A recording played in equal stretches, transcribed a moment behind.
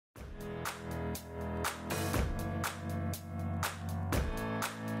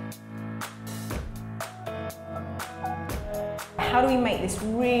how do we make this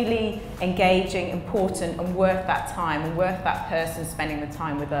really engaging, important, and worth that time, and worth that person spending the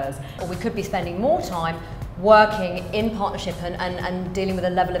time with us? Or we could be spending more time working in partnership and dealing with a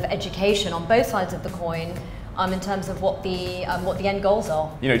level of education on both sides of the coin in terms of what the end goals are.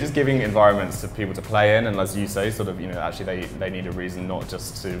 You know, just giving environments for people to play in, and as you say, sort of, you know, actually they need a reason not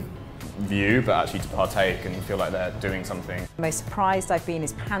just to view, but actually to partake and feel like they're doing something. The most surprised I've been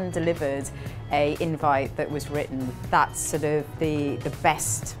is hand-delivered a invite that was written. That's sort of the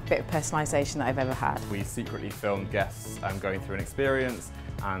best bit of personalisation that I've ever had. We secretly filmed guests going through an experience,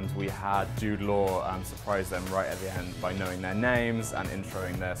 and we had Jude Law surprise them right at the end by knowing their names and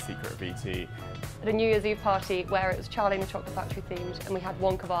introing their secret VT. At a New Year's Eve party where it was Charlie and the Chocolate Factory themed, and we had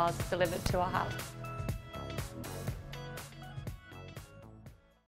Wonka bars delivered to our house.